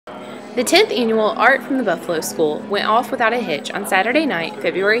The 10th annual Art from the Buffalo School went off without a hitch on Saturday night,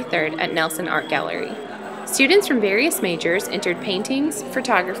 February 3rd at Nelson Art Gallery. Students from various majors entered paintings,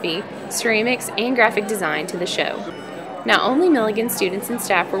 photography, ceramics, and graphic design to the show. Not only Milligan students and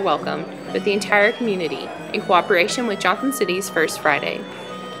staff were welcomed, but the entire community, in cooperation with Johnson City's First Friday.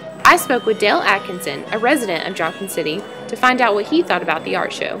 I spoke with Dale Atkinson, a resident of Johnson City, to find out what he thought about the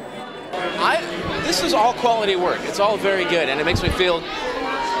art show. This is all quality work. It's all very good, and it makes me feel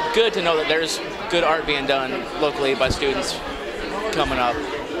good to know that there's good art being done locally by students coming up.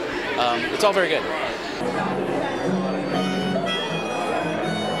 It's all very good.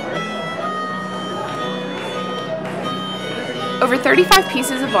 Over 35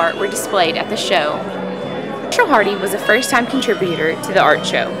 pieces of art were displayed at the show. Marshall Hardy was a first-time contributor to the art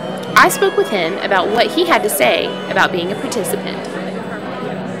show. I spoke with him about what he had to say about being a participant.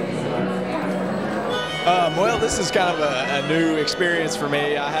 Well, this is kind of a new experience for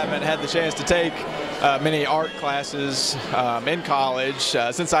me. I haven't had the chance to take many art classes in college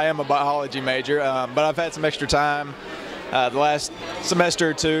since I am a biology major, but I've had some extra time the last semester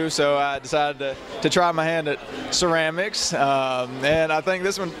or two, so I decided to try my hand at ceramics, and I think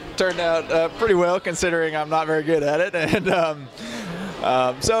this one turned out pretty well considering I'm not very good at it.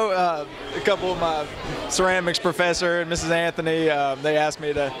 And so a couple of my ceramics professor and Mrs. Anthony, they asked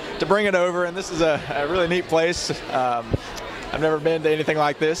me to bring it over, and this is a really neat place. I've never been to anything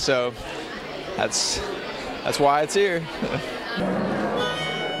like this, so that's why it's here.